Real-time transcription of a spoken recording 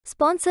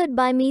Sponsored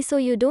by me so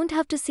you don't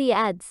have to see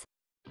ads.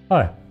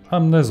 Hi,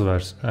 I'm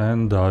Nezvers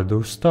and I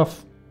do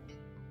stuff.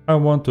 I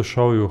want to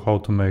show you how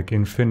to make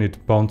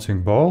infinite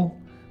bouncing ball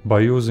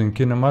by using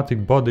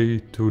kinematic body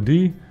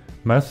 2D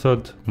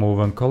method move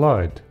and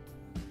collide.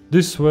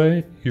 This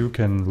way you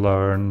can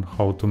learn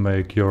how to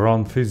make your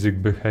own physics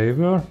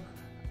behavior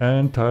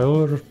and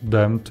tailor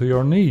them to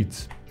your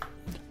needs.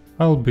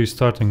 I'll be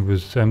starting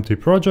with empty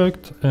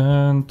project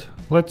and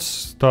let's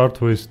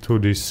start with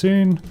 2D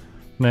scene,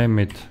 name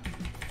it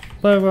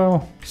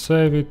level,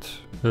 save it.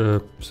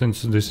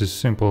 Since this is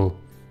simple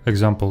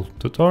example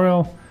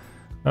tutorial,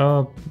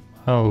 I'll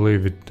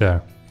leave it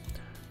there.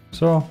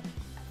 So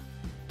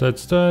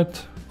that's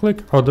that.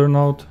 Click other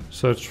node,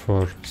 search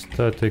for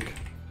static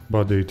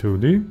body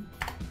 2D,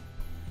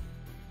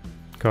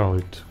 call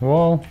it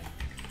wall,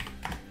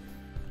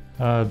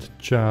 add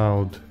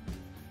child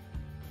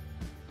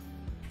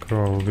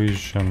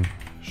collision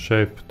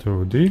shape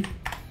 2D,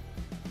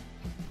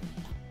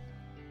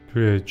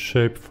 create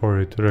shape for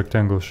it,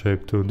 rectangle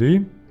shape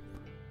 2D.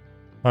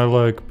 I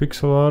like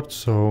pixel art,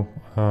 so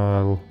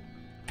I'll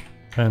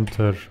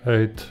enter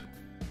 8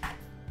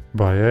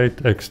 by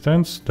 8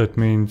 extents. That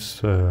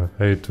means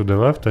 8 to the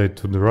left, 8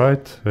 to the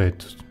right,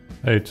 8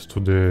 to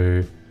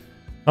the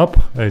up,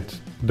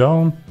 8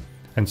 down,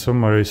 and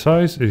summary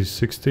size is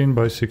 16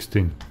 by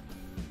 16.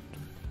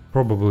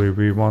 Probably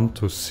we want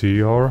to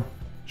see our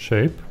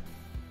shape,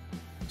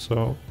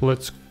 so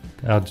let's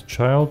add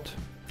child,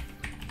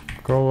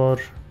 color,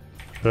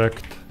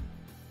 rect,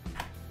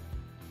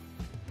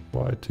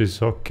 white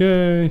is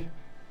okay,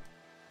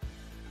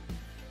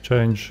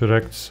 change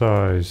rect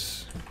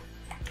size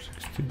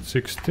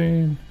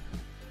 16,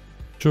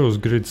 choose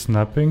grid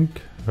snapping,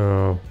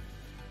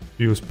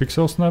 use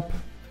pixel snap,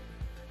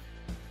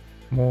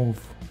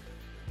 move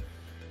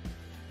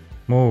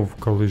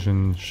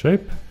collision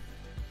shape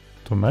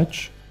to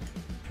match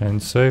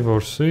and save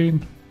our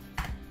scene.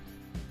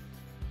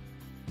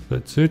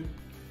 That's it.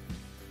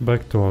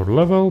 Back to our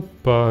level,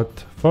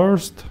 but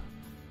first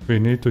we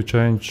need to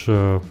change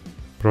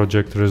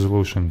project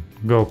resolution.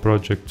 Go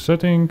project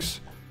settings,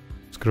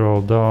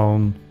 scroll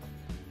down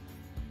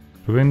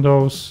to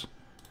Windows.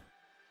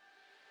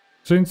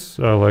 Since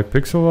I like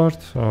pixel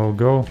art, I'll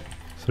go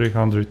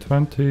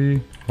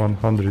 320,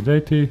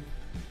 180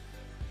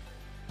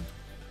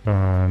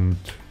 and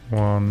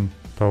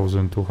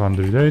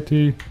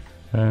 1280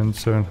 and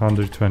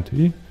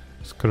 720.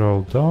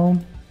 Scroll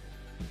down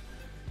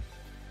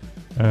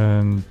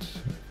and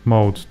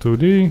mode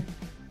 2D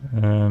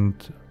and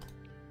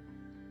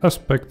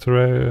aspect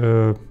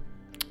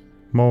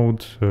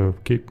mode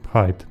keep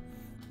height.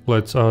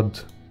 Let's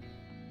add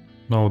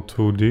node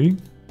 2D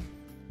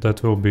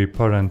that will be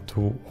parent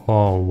to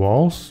all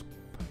walls.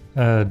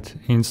 Add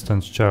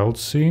instance child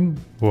scene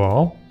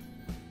wall.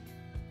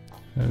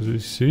 As we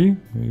see,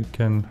 we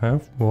can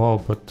have wall,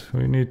 but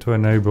we need to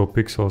enable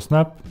pixel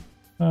snap.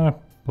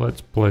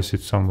 Let's place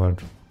it somewhere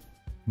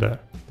there.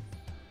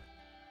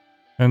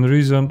 And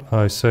reason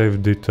I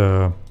saved it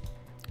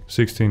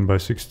 16 by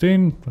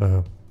 16,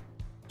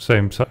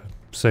 same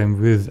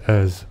width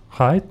as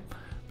height,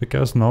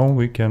 because now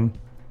we can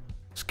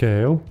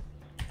scale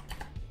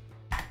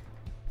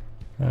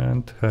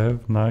and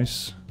have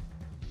nice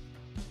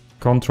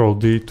Ctrl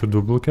D to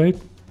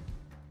duplicate,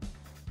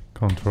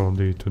 Ctrl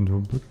D to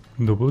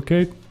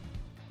duplicate,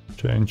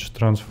 change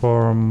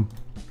transform,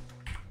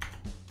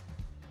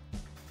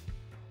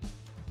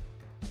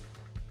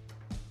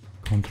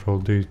 Ctrl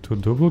D to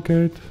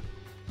duplicate,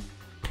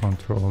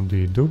 Ctrl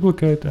D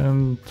duplicate,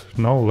 and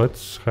now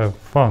let's have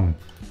fun.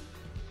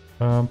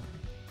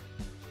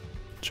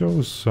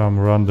 Choose some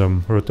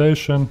random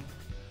rotation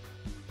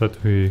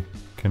that we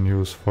can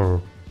use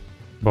for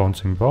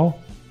bouncing ball.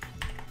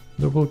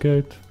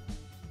 Duplicate,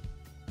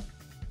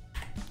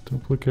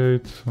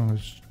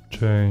 let's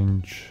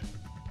change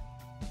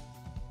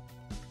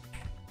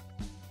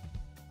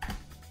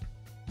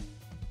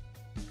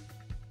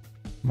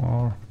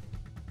more.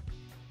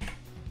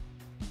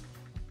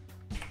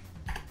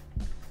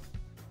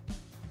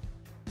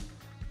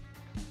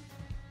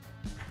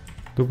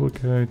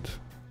 Duplicate,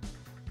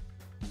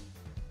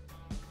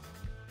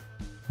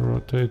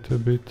 rotate a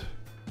bit.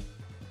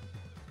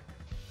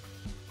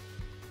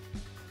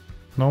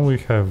 Now we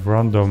have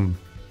random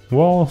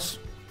walls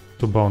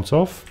to bounce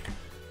off.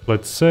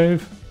 Let's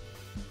save,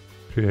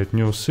 create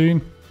new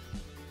scene,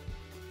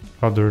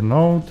 other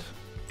node,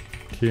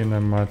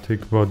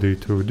 kinematic body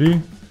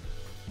 2D.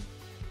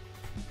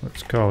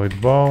 Let's call it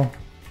ball,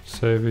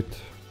 save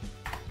it,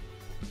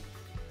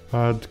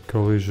 add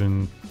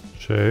collision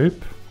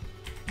shape.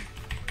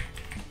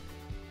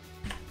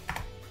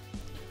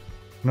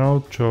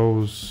 Now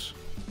choose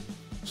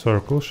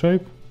circle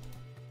shape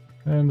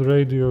and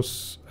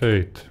radius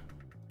 8.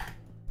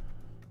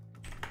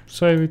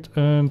 Save it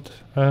and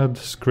add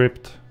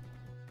script.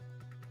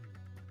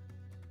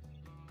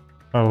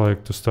 I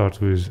like to start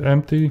with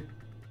empty.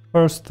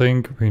 First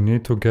thing, we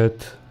need to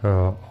get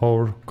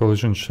our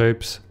collision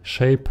shape's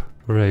shape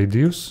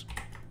radius.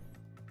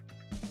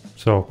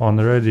 So on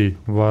ready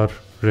var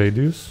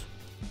radius,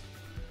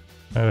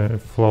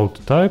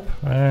 float type,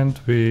 and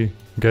we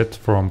get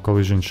from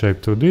collision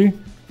shape 2D,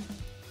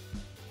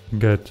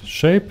 get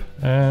shape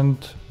and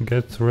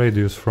get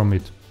radius from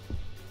it.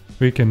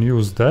 We can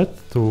use that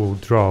to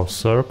draw a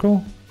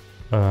circle,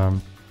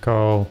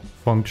 call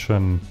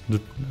function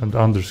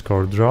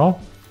underscore draw.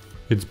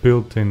 It's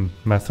built-in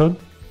method,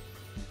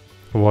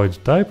 void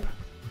type,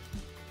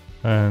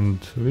 and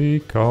we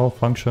call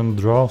function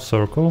draw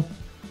circle.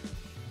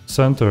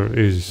 Center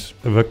is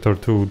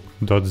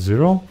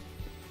vector2.0,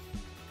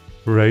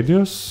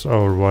 radius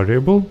our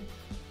variable,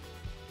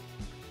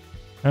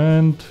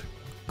 and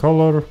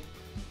color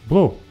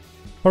blue.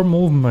 For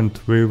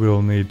movement we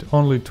will need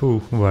only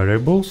two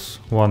variables.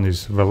 One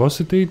is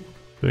velocity,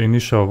 the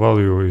initial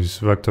value is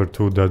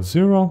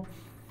vector2.0.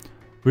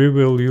 We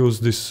will use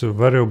this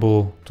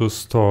variable to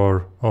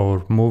store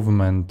our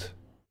movement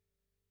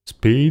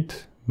speed,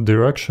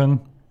 direction,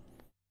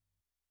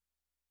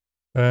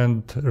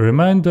 and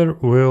remainder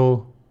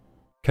will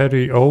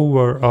carry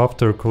over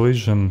after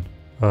collision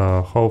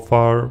how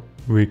far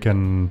we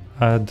can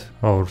add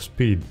our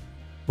speed.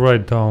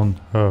 Write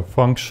down a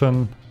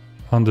function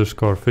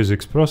underscore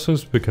physics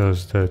process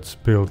because that's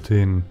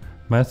built-in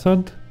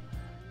method.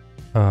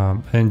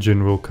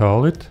 Engine will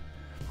call it.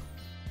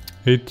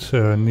 It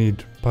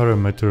need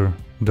parameter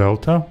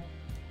delta,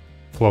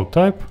 float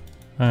type,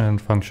 and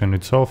function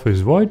itself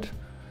is void.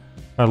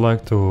 I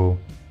like to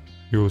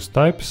use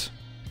types.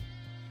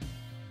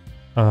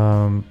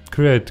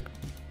 Create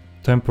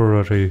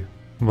temporary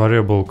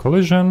variable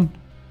collision,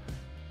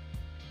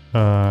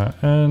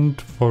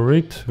 and for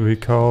it we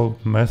call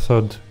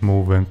method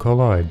move and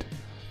collide,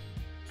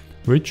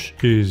 which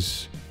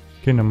is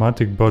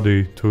kinematic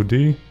body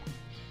 2D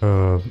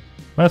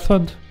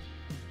method.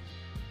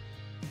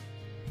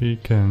 We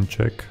can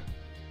check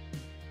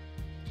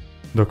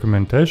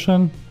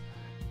documentation,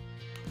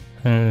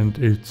 and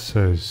it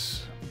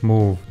says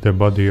move the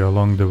body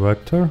along the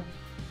vector.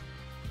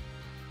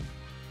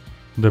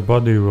 The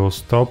body will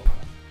stop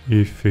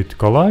if it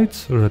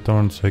collides,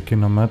 returns a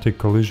kinematic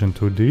collision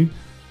 2D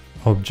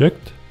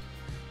object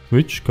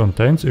which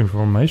contains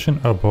information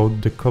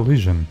about the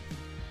collision.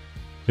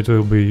 It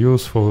will be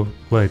useful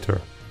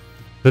later.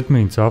 That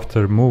means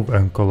after move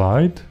and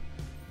collide,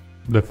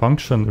 the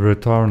function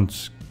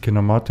returns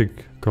kinematic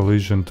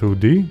collision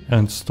 2D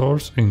and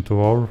stores into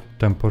our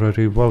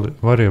temporary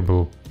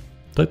variable.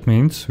 That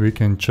means we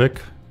can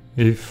check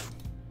if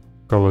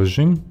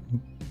collision,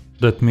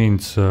 that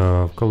means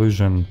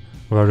collision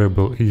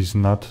variable is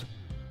not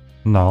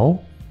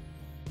null.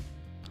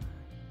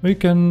 We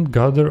can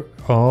gather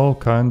all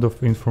kind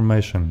of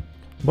information,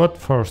 but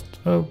first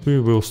we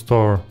will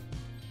store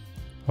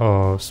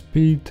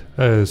speed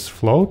as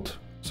float,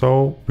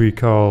 so we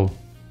call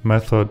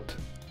method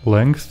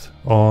length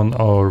on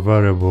our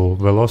variable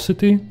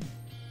velocity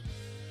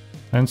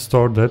and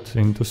store that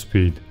into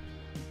speed,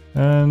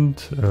 and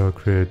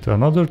create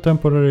another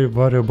temporary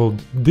variable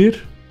dir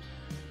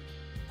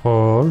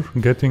for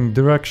getting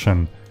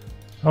direction,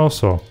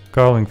 also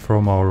calling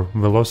from our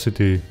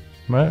velocity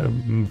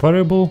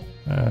variable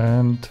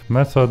and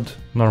method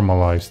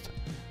normalized,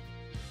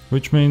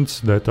 which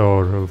means that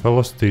our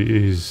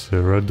velocity is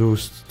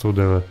reduced to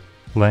the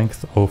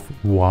length of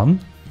 1,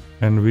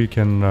 and we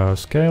can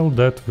scale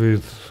that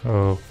with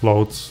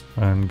floats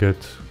and get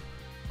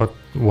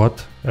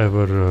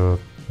whatever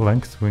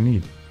length we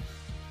need.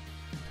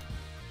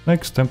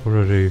 Next,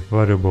 temporary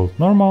variable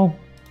normal,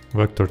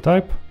 vector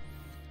type,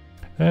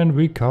 and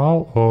we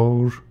call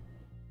our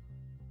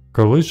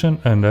collision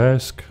and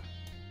ask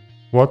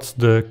what's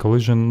the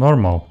collision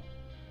normal,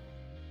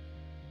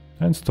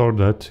 and store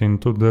that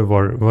into the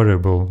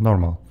variable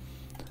normal.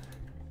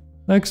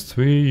 Next,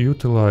 we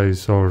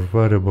utilize our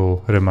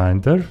variable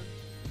reminder.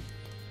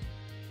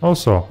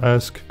 Also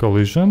ask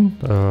collision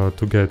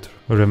to get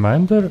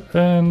reminder,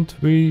 and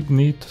we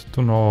need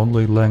to know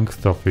only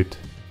length of it,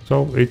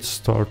 so it's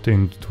stored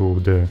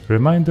into the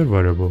reminder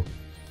variable.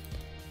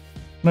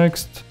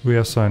 Next, we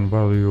assign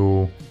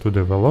value to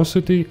the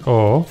velocity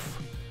of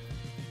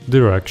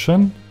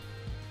direction,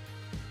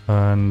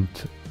 and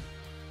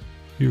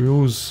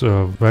use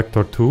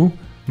vector2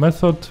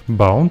 method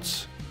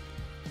bounce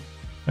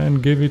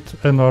and give it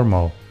a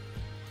normal.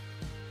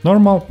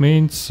 Normal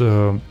means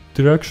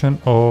direction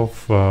of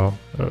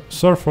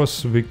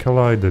surface we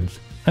collided,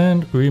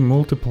 and we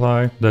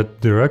multiply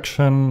that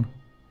direction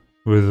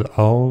with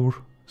our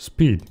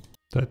speed.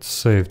 That's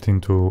saved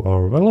into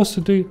our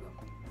velocity.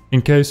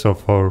 In case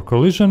of our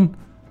collision,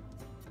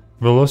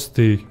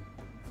 velocity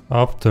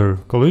after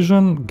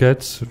collision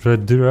gets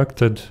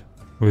redirected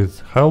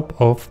with help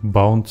of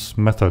bounce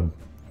method.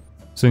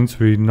 Since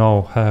we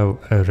now have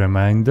a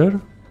reminder,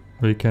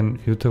 we can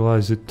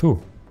utilize it too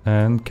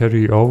and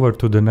carry over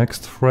to the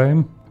next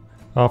frame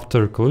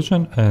after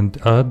collision and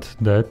add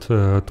that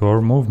to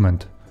our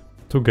movement.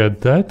 To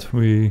get that,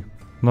 we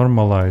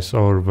normalize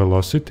our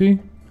velocity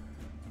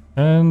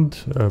and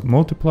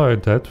multiply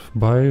that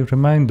by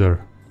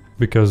reminder.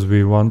 Because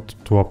we want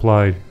to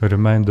apply a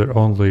reminder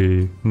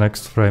only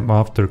next frame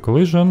after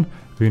collision,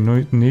 we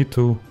need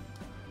to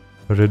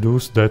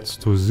reduce that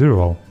to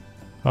 0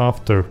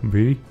 after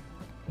we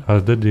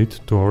added it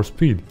to our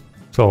speed.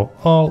 So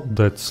all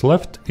that's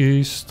left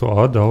is to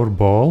add our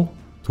ball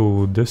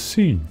to the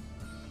scene.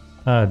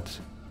 Add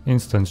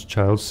instance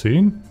child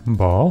scene,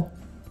 ball,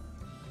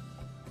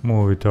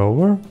 move it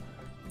over.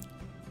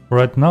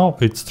 Right now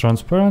it's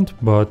transparent,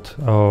 but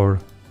our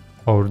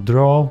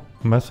draw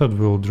method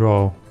will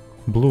draw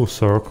blue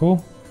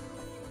circle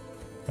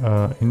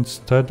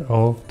instead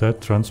of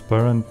that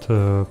transparent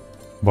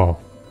ball.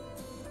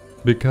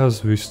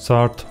 Because we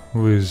start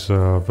with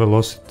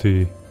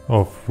velocity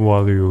of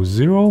value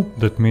 0,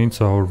 that means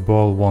our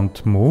ball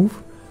won't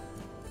move.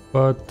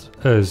 But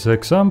as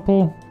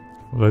example,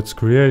 let's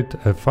create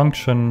a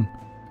function.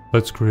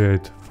 Let's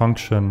create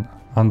function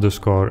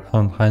underscore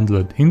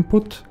unhandled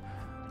input,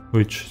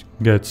 which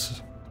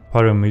gets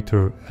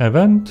parameter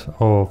event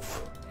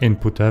of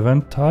input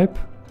event type.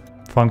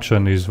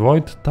 Function is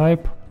void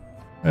type,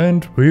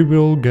 and we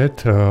will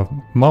get a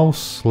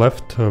mouse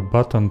left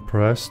button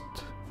pressed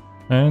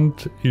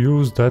and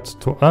use that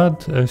to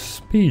add a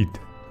speed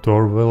to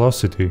our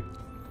velocity.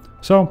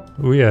 So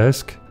we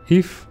ask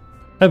if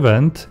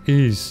event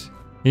is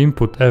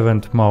input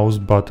event mouse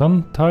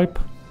button type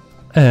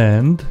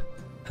and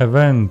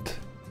event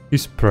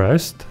is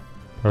pressed,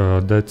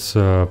 that's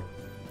a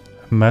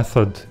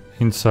method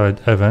inside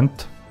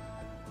event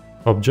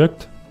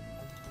object,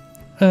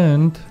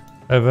 and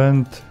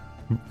event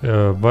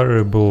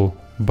variable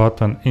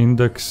button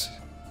index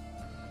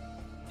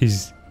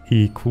is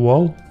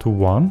equal to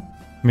 1,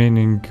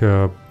 meaning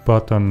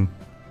button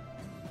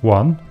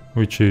 1,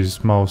 which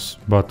is mouse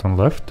button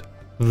left.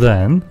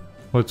 Then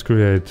let's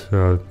create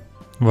a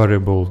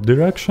variable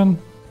direction,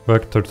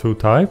 vector2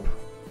 type,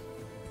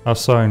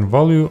 assign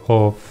value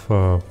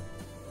of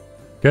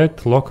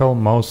get local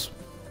mouse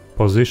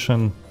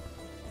position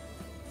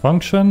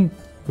function,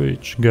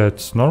 which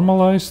gets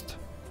normalized.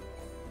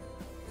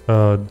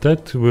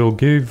 That will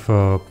give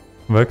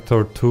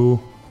vector2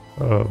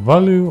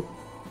 value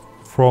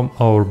from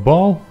our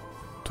ball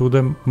to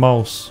the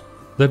mouse.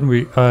 Then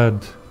we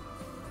add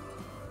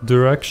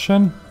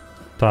direction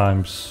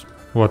times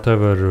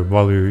whatever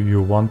value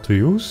you want to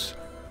use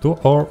to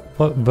our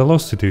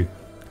velocity,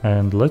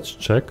 and let's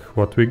check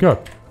what we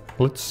got.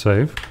 Let's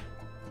save.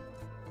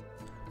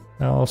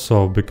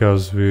 Also,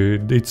 because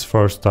it's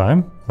first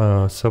time,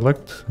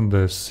 select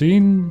the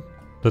scene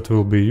that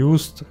will be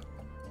used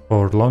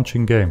for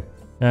launching game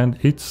and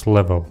its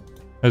level.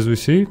 As we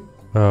see,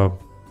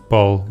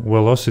 ball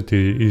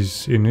velocity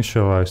is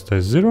initialized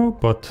as 0,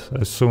 but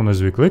as soon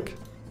as we click,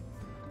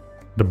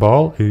 the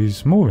ball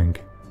is moving.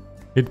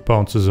 It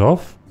bounces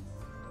off.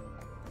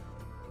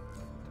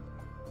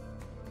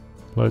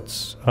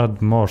 Let's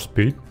add more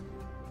speed.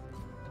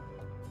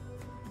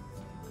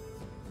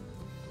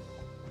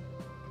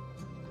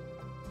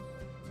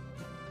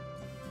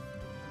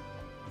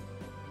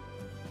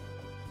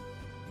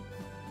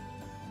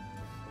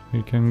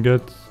 We can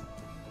get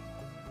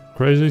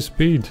crazy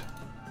speed.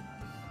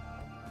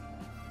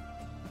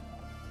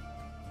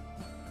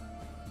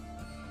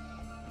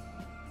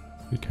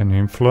 We can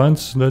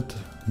influence that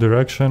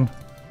direction.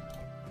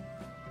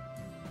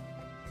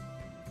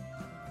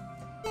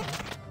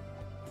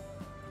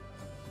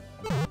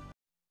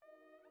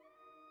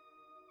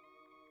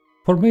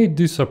 For me,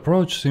 this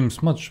approach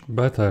seems much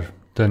better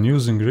than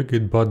using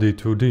Rigid Body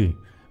 2D,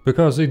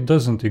 because it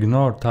doesn't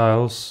ignore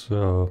tiles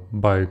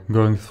by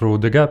going through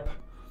the gap.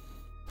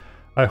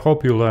 I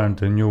hope you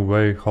learned a new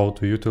way how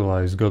to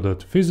utilize Godot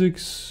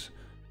physics.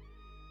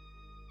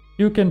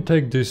 You can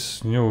take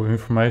this new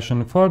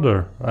information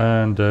further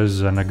and,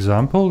 as an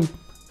example,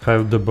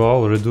 have the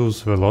ball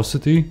reduce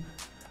velocity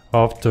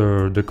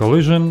after the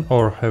collision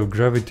or have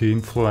gravity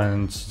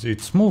influence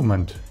its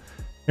movement.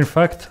 In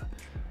fact,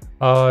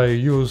 I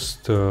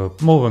used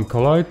Move and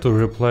Collide to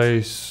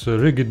replace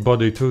Rigid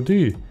Body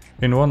 2D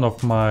in one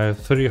of my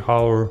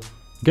 3-hour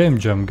game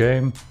jam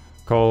game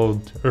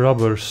called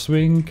Rubber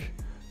Swing,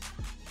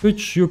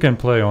 which you can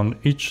play on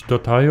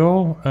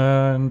itch.io,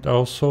 and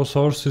also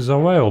source is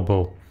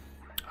available.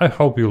 I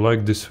hope you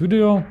liked this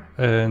video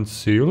and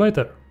see you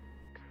later.